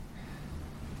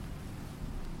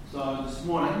So this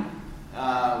morning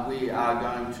we are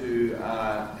going to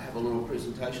have a little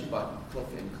presentation by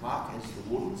Cliff and Clark as the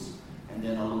wardens, and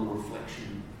then a little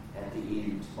reflection at the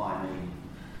end by me.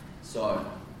 So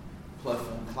Cliff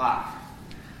and Clark,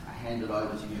 I hand it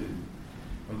over to you.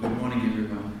 Well, good morning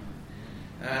everyone.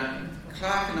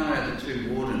 Clark and I are the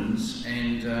two wardens,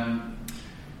 and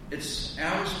it's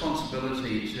our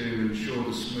responsibility to ensure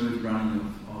the smooth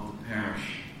running of the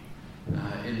parish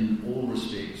in all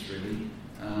respects really.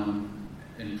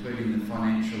 Including the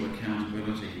financial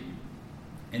accountability.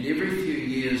 And every few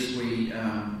years we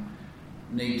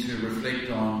need to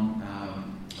reflect on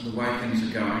the way things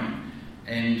are going,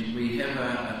 and we have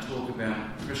a talk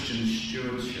about Christian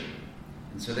stewardship.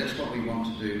 And so that's what we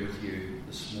want to do with you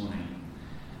this morning.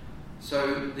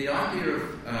 So the idea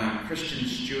of Christian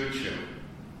stewardship,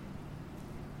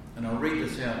 and I'll read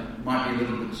this out, it might be a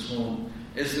little bit small,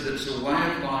 is that it's a way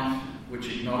of life which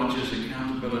acknowledges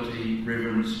accountability,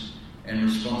 reverence, and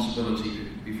responsibility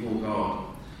before God.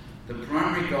 The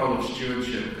primary goal of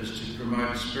stewardship is to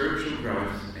promote spiritual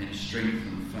growth and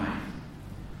strengthen faith.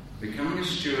 Becoming a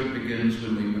steward begins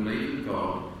when we believe in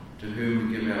God, to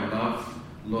whom we give our love,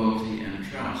 loyalty, and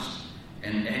trust,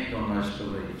 and act on those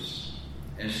beliefs.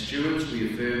 As stewards,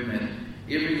 we affirm that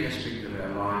every aspect of our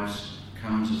lives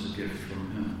comes as a gift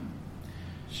from Him.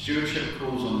 Stewardship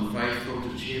calls on the faithful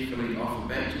to cheerfully offer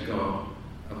back to God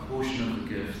a portion of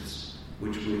the gifts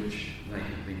which they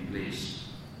have been blessed.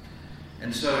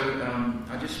 And so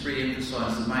I just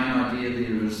re-emphasise the main idea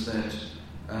there is that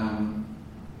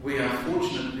we are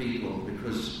fortunate people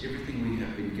because everything we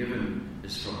have been given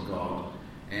is from God,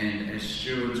 and as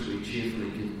stewards we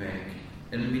cheerfully give back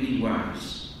in many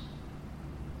ways.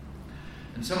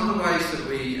 And some of the ways that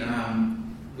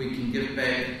we can give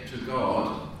back to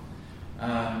God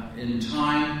in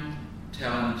time,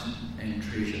 talent, and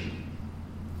treasure.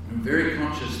 I'm very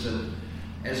conscious that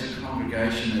as a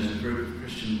congregation, as a group of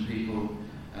Christian people,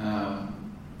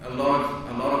 a lot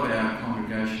of our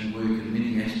congregation work in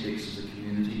many aspects of the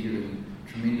community, giving a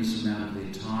tremendous amount of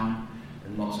their time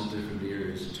in lots of different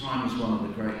areas. Time is one of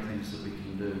the great things that we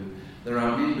can do. There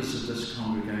are members of this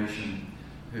congregation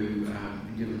who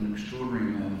give an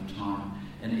extraordinary amount of time,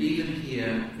 and even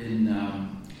here in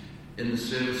the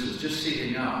services, just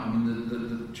setting up. I mean,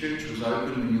 the church was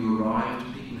open when you arrived.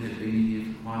 People had been here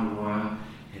for quite a while,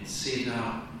 had set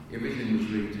up, everything was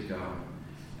ready to go.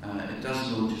 It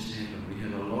doesn't all just happen. We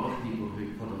have a lot of people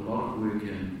who put a lot of work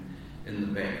in the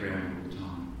background all the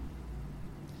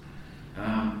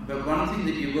time. But one thing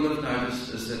that you will have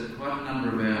noticed is that quite a number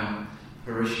of our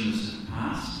parishioners have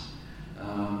passed,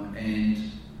 and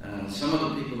some of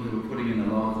the people who are putting in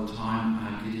a lot of the time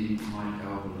are getting quite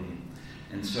elderly.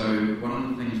 And so one of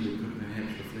the things we could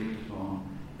perhaps reflect upon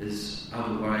is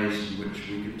other ways in which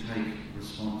we could take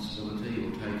responsibility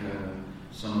or take over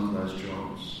some of those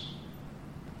jobs.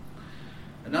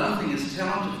 Another thing is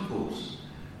talent, of course.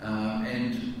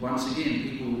 And once again,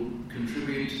 people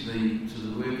contribute to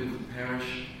the work of the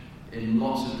parish in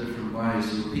lots of different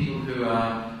ways. There are people who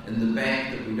are in the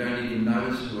back that we don't even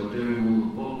notice, who are doing all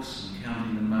the books and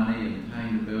counting the money and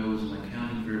paying the bills and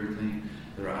accounting for everything.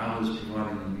 There are others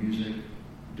providing the music,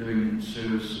 doing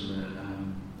service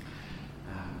and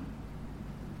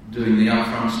doing the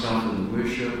upfront stuff in the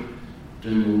worship,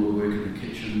 doing all the work in the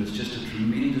kitchen. There's just a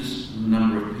tremendous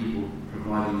number of people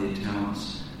providing their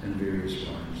talents in various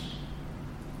ways.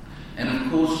 And of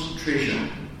course, treasure.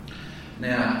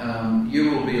 Now,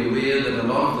 you will be aware that a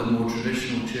lot of the more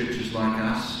traditional churches like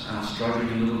us are struggling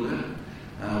a little bit.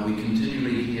 We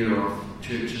continually hear of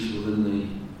churches within the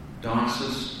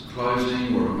diocese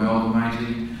closing or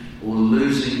amalgamating or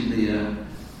losing their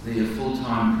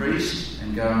full-time priest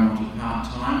and going on to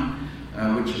part-time,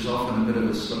 which is often a bit of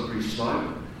a slippery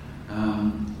slope.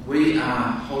 We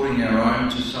are holding our own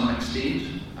to some extent,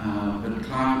 but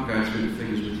Clark will go through the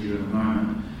figures with you in a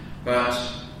moment. But,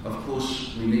 of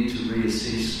course, we need to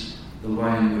reassess the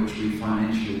way in which we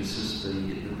financially assist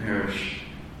the parish,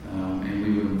 and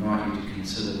we would invite you to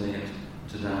consider that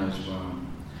today as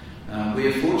well. We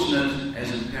are fortunate as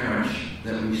a parish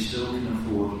that we still can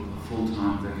afford a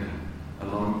full-time vicar. A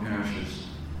lot of parishes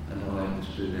are not able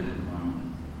to do that at the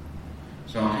moment.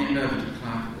 So I'll hand over to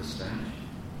Clark at this stage.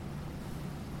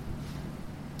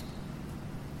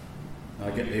 I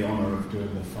get the honour of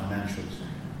doing the financials.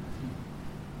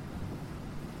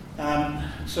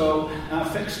 So our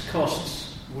fixed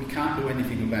costs, we can't do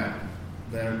anything about.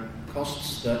 They're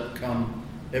costs that come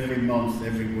every month,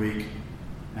 every week,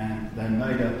 and they're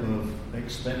made up of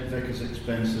vicar's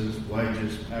expenses,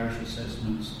 wages, parish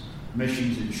assessments,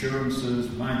 missions, insurances,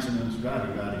 maintenance,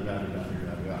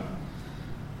 rah-de-rah-de-rah-de-rah-de-rah-de-rah.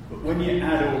 But when you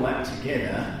add all that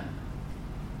together,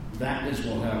 that is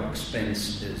what our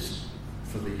expense is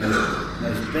for the year.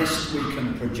 As best we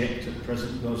can project at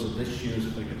present, those are this year's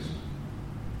figures.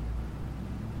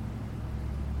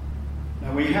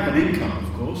 Now we have an income,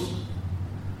 of course,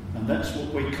 and that's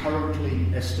what we currently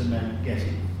estimate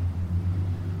getting.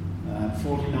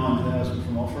 49,000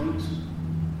 from offerings.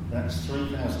 That's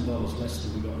 $3,000 less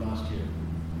than we got last year.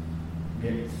 We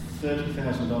get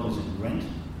 $30,000 in rent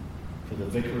for the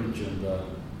vicarage and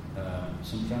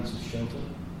St Francis shelter.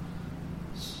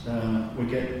 We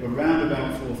get around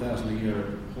about $4,000 a year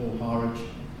at Paul Harridge.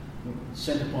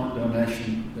 Centrepoint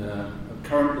donation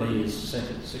currently is set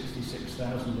at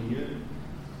 $66,000 a year.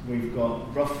 We've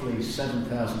got roughly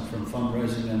 $7,000 from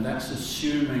fundraising, and that's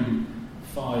assuming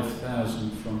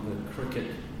 $5,000 from the cricket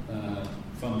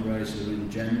fundraiser in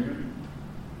January,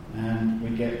 and we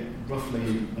get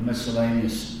roughly a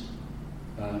miscellaneous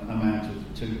amount of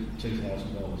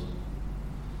 $2,000.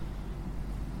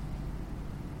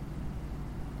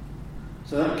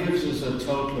 So that gives us a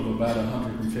total of about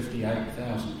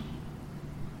 $158,000.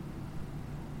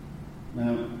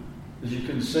 Now, as you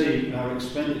can see, our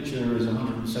expenditure is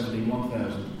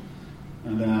 $171,000,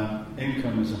 and our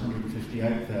income is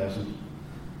 $158,000.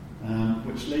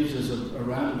 Which leaves us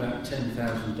around about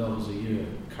 $10,000 a year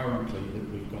currently that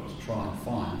we've got to try and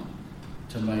find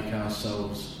to make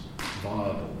ourselves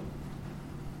viable.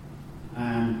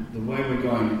 And the way we're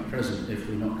going at present, if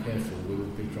we're not careful, we will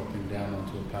be dropping down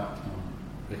onto a part-time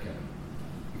vicar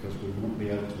because we won't be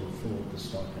able to afford the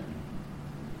stipend.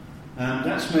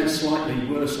 That's made slightly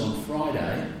worse on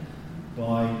Friday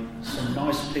by some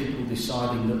nice people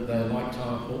deciding that they liked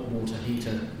our hot water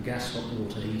heater, gas hot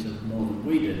water heater, more than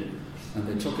we did, and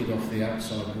they took it off the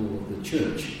outside wall of the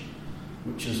church,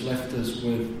 which has left us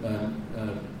with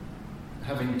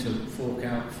having to fork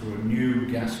out for a new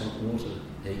gas hot water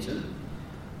heater,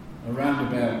 around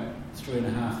about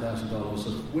 $3,500,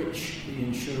 of which the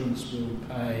insurance will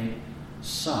pay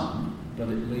some, but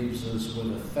it leaves us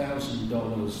with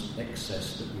 $1,000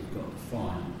 excess that we've got to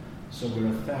find. So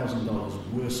we're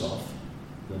 $1,000 worse off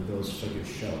than those figures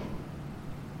show.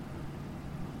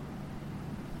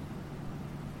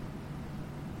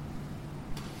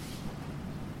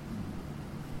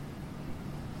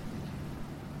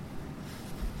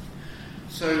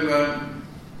 So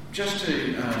just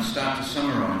to start to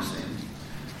summarise then,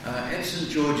 at St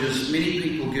George's, many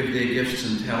people give their gifts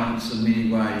and talents in many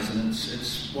ways, and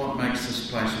it's what makes this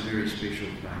place a very special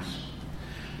place.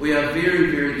 We are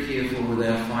very, very careful with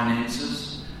our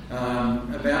finances.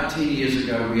 About 10 years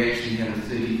ago, we actually had a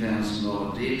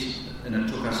 $30,000 debt, and it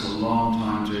took us a long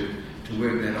time to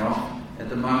work that off. At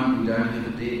the moment, we don't have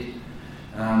a debt.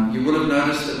 You will have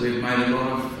noticed that we've made a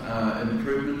lot of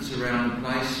improvements around the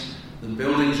place. The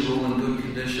buildings are all in good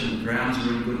condition, the grounds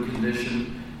are in good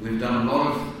condition. We've done a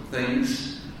lot of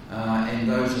things, and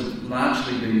those have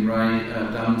largely been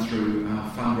done through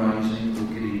fundraising or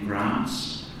getting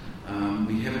grants.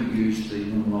 We haven't used the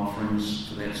normal offerings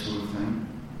for that sort of thing.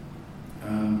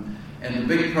 And the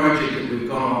big project that we've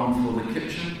got on for the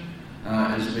kitchen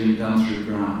is being done through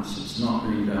grants. It's not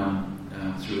being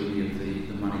done through any of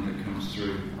the money that comes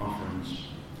through offerings.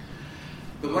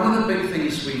 But one of the big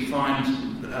things we find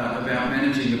about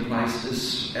managing the place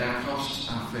is our costs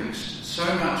are fixed. So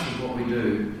much of what we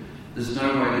do, there's no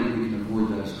way that we can avoid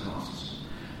those costs.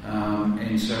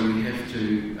 And so we have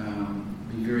to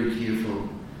be very careful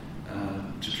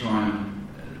to try and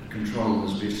control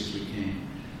as best as we can.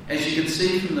 As you can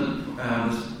see from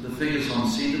the figures on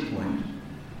Centrepoint,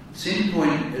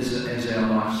 Centrepoint is our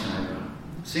lifesaver.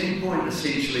 Centrepoint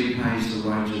essentially pays the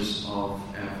wages of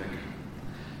our vicar.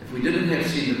 If we didn't have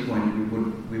Centrepoint,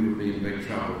 we would be in big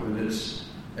trouble. But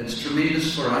it's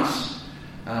tremendous for us,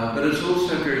 but it's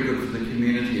also very good for the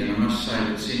community. And I must say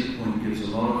that Centrepoint gives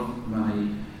a lot of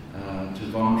money to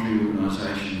voluntary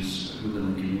organisations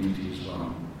within the community as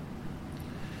well.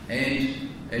 And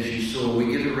as you saw, we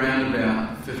get around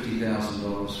about $50,000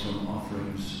 from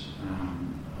offerings.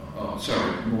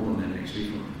 More than that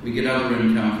actually. We get other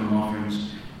income from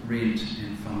offerings, rent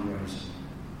and fundraising.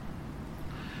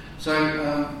 So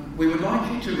we would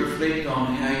like you to reflect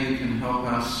on how you can help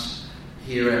us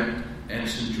here at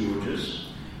St George's.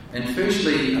 And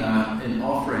firstly, in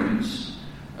offerings,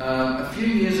 a few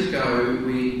years ago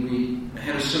we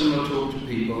had a similar talk to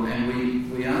people,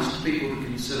 and we asked people to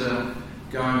consider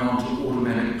going on to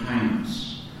automatic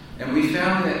payments. And we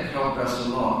found that helped us a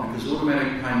lot, because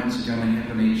automatic payments are going to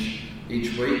happen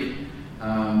each week,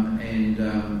 and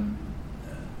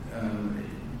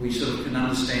we sort of can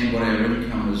understand what our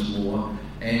income is more,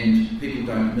 and people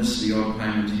don't miss the odd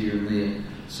payment here and there.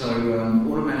 So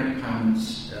automatic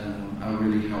payments are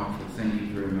really helpful. Thank you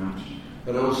very much.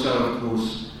 But also, of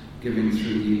course, giving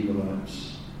through the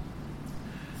envelopes.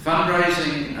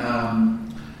 Fundraising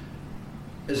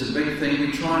is a big thing.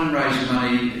 We try and raise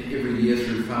money every year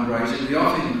through fundraising. We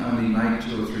often only make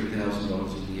 $2,000 or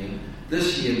 $3,000 a year.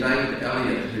 This year, David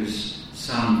Elliott, whose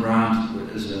son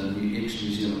Grant is an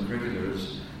ex-New Zealand cricketer,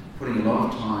 is putting a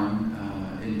lot of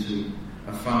time into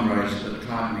a fundraiser that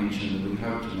Clark mentioned, that we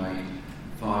hope to make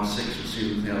 $5,000,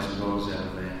 $6,000 or $7,000 out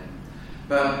of that.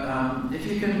 But if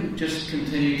you can just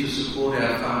continue to support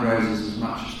our fundraisers as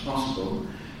much as possible.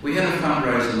 We had a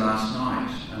fundraiser last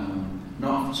night,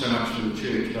 not so much for the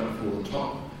church, but for the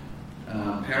top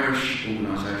parish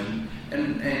organisation,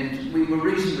 and we were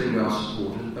reasonably well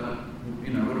supported, but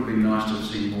it would have been nice to have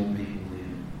seen more people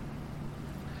there.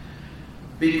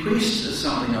 Bequest is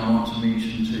something I want to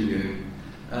mention to you.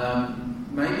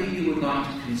 Maybe you would like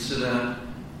to consider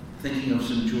thinking of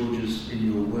St George's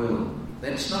in your will.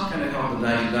 That's not going to help the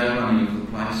day-to-day running of the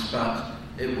place, but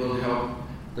it will help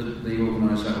the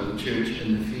organiser of the church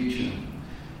in the future.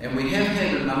 And we have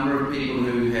had a number of people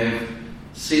who have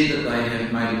said that they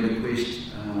have made a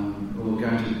bequest or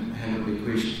going to have a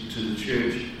bequest to the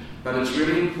church, but it's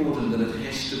really important that it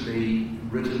has to be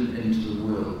written into the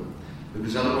will,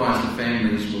 because otherwise the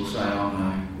families will say, oh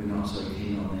no, we're not so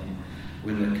keen on that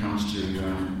when it comes to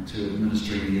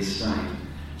administering the estate.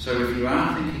 So if you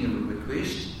are thinking of a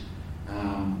bequest,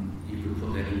 you could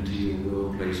put that into your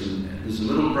will, please. And there's a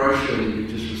little brochure that you've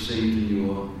just received in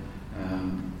your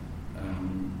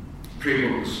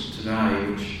pre-books today,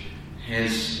 which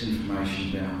has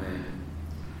information about that.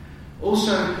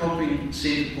 Also, helping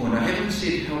Centrepoint. I haven't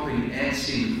said helping at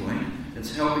Centrepoint,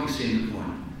 it's helping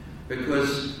Centrepoint,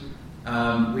 because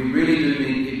we really do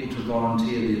need people to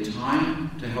volunteer their time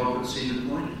to help at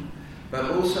Centrepoint.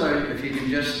 But also, if you can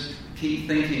just keep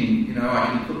thinking, I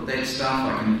can put that stuff,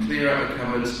 I can clear out the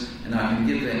cupboards, and I can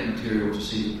give that material to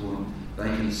Centrepoint, they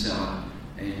can sell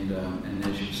it, and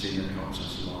as you can see, that helps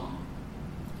us a lot.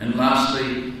 And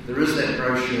lastly, there is that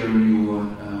brochure in your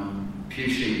pew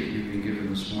sheet that you've been given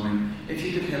this morning. If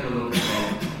you could have a look at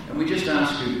that, and we just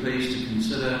ask you please to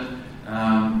consider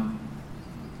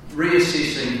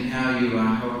reassessing how you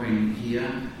are helping here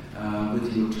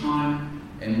with your time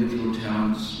and with your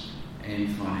talents and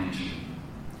financially.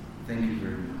 Thank you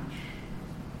very much.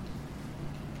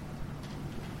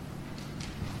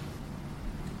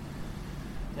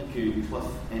 Thank you, Cliff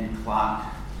and Clark.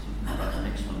 You can go to the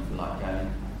next one if you like,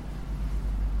 Galen.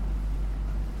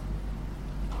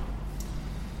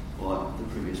 Well, the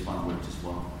previous one worked as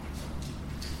well.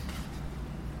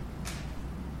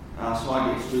 So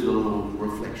I get through the little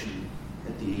reflection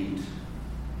at the end.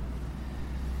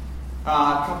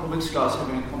 A couple of weeks ago I was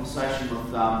having a conversation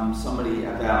with somebody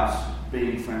about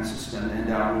being Franciscan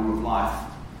and our rule of life.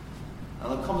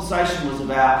 The conversation was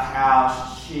about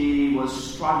how she was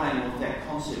struggling with that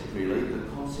concept, really, the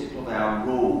concept of our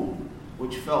rule,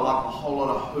 which felt like a whole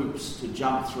lot of hoops to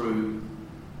jump through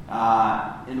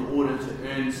in order to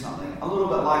earn something. A little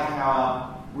bit like how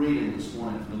our reading this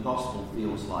morning from the Gospel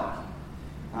feels like,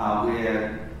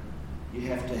 where you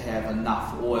have to have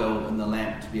enough oil in the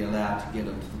lamp to be allowed to get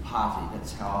into the party.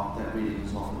 That's how that reading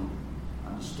is often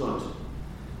understood.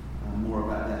 More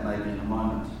about that maybe in a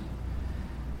moment.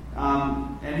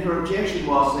 And her objection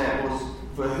was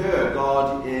for her,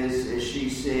 God is, as she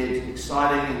said,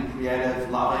 exciting and creative,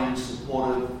 loving,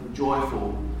 supportive,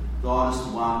 joyful. God is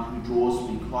the one who draws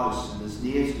me close and is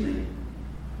near to me.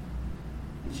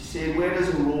 And she said, where does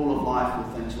a rule of life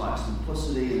with things like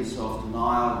simplicity and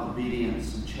self-denial,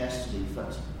 obedience and chastity fit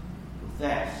with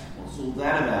that? What's all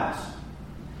that about?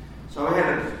 So we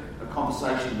had a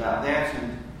conversation about that,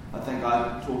 and I think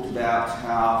I talked about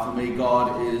how, for me,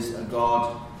 God is a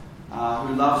God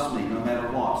who loves me no matter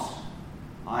what.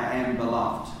 I am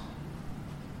beloved.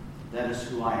 That is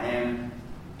who I am.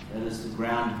 That is the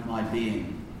ground of my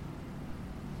being.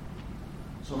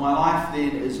 So my life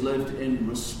then is lived in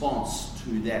response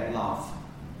to that love.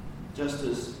 Just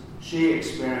as she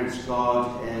experienced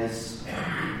God as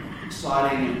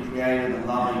exciting and creative and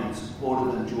loving and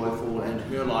supportive and joyful, and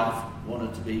her life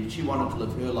she wanted to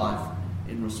live her life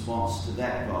in response to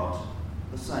that God,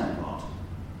 the same God.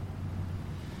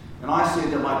 And I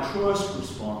said that my truest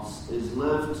response is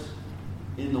lived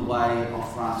in the way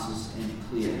of Francis and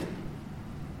Claire.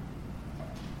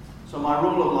 So my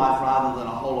rule of life, rather than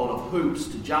a whole lot of hoops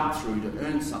to jump through to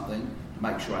earn something, to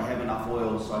make sure I have enough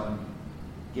oil so I can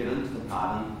get into the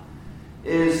party,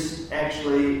 is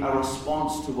actually a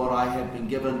response to what I have been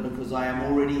given because I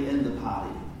am already in the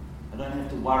party. I don't have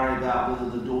to worry about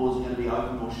whether the doors are going to be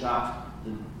open or shut.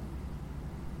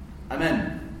 I'm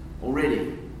in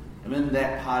already. I'm in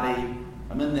that party.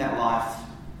 I'm in that life.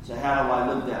 So how do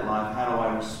I live that life? How do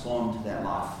I respond to that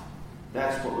life?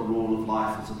 That's what the rule of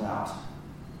life is about.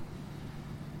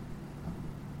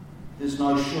 There's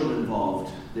no should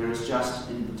involved. There is just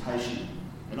invitation.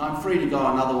 And I'm free to go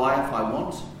another way if I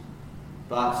want,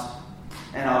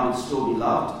 and I would still be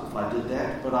loved if I did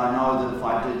that, but I know that if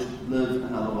I did live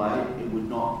another way, it would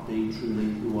not be truly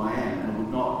who I am, and it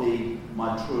would not be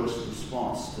my truest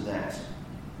response to that.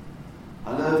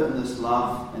 I live in this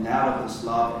love, and out of this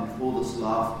love, and for this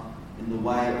love, in the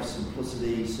way of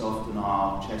simplicity,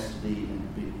 self-denial, chastity,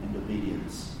 and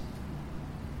obedience.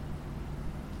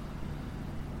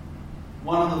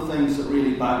 One of the things that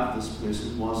really bugged this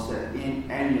person was that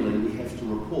annually we have to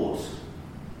report.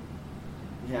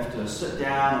 We have to sit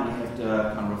down and we have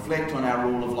to kind of reflect on our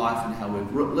rule of life and how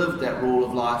we've lived that rule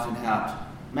of life and how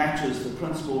it matches the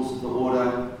principles of the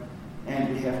order,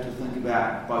 and we have to think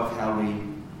about both how we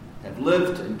have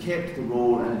lived and kept the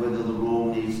rule and whether the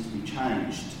rule needs to be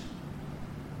changed.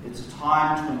 It's a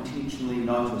time to intentionally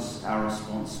notice our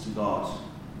response to God.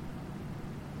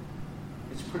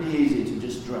 It's pretty easy to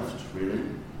just drift, really.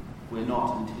 We're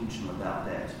not intentional about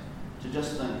that. To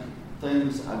just think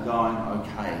things are going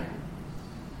okay.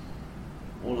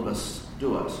 All of us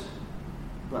do it.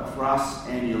 But for us,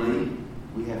 annually,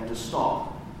 we have to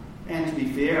stop. And to be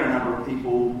fair, a number of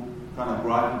people kind of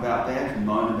gripe about that and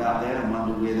moan about that and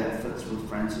wonder where that fits with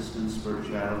Franciscan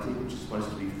spirituality, which is supposed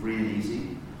to be free and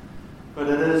easy. But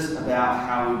it is about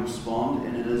how we respond,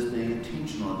 and it is being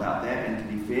intentional about that. And to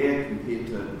be fair, compared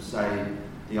to, say,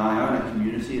 the Iona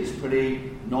community, it's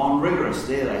pretty non-rigorous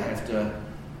there. They have to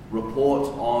report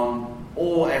on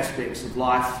all aspects of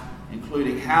life,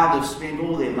 including how they've spent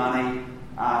all their money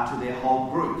to their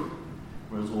whole group.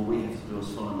 Whereas all we have to do is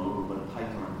fill in a little bit of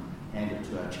paper and hand it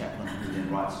to our chaplain, who then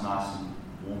writes nice and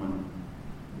warm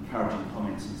and encouraging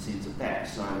comments and sends it back.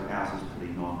 So ours is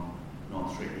pretty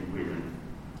non-threatening, really.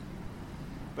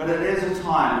 But it is a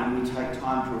time when we take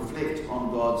time to reflect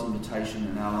on God's invitation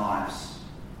in our lives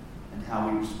and how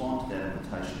we respond to that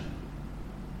invitation.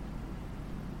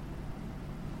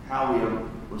 How we are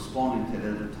responding to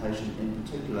that invitation, in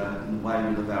particular in the way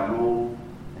we live our rule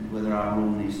and whether our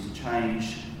rule needs to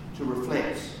change, to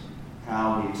reflect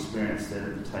how we experience that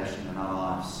invitation in our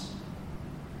lives.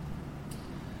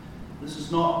 This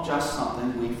is not just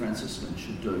something we Franciscans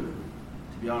should do.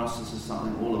 To be honest, this is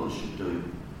something all of us should do.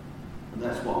 And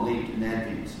that's what Lent and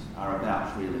Advent are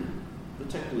about, really,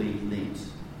 particularly Lent.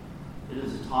 It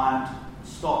is a time to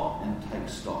stop and take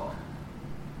stock.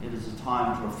 It is a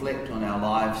time to reflect on our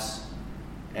lives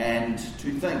and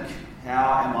to think,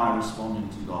 how am I responding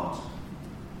to God?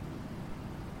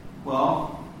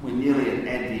 Well, we're nearly at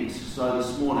Advent, so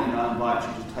this morning I invite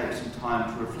you to take some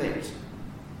time to reflect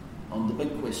on the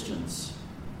big questions.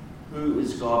 Who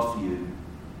is God for you?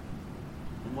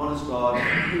 And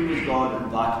who is God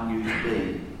inviting you to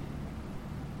be?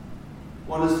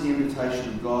 What is the invitation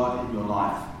of God in your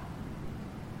life?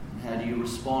 And how do you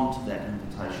respond to that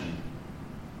invitation?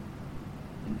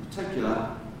 In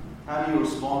particular, how do you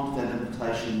respond to that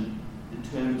invitation in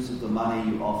terms of the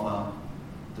money you offer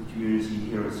the community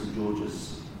here at St.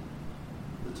 George's,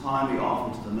 the time we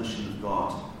offer to the mission of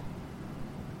God,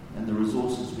 and the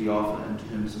resources we offer in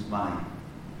terms of money?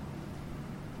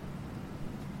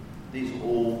 These are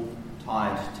all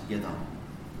tied together.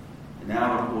 In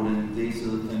our reporting, these are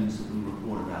the things that we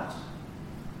report about.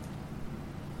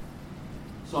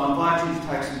 So I invite you to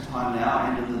take some time now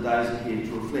and in the days ahead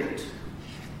to reflect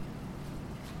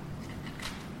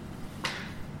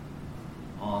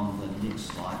on the next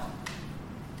slide.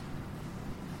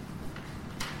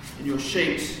 In your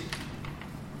sheet,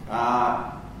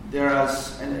 there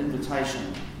is an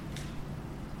invitation,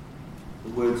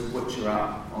 the words of which are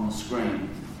up on the screen.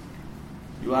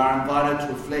 You are invited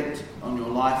to reflect on your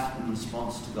life in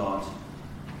response to God.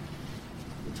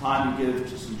 The time you give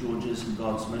to St. George's and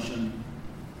God's mission,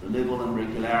 the level and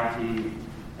regularity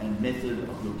and method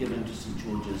of your giving to St.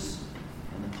 George's,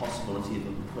 and the possibility of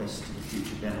a bequest to the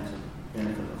future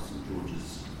benefit of St.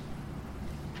 George's.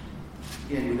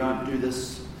 Again, we don't do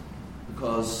this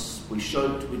because we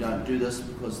should. We don't do this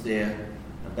because they're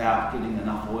about getting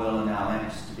enough oil in our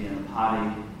lamps to be in a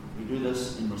party. We do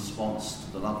this in response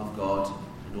to the love of God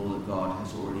and all that God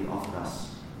has already offered us.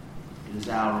 It is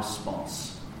our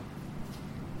response.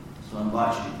 So I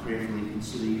invite you to prayerfully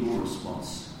consider your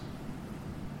response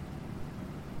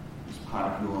as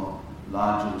part of your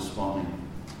larger responding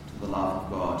to the love of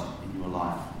God in your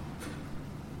life.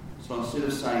 So instead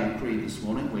of saying a creed this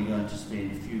morning, we're going to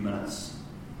spend a few minutes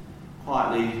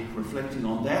quietly reflecting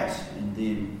on that, and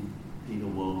then Peter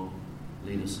will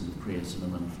lead us in the prayers in a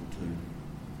minute or two.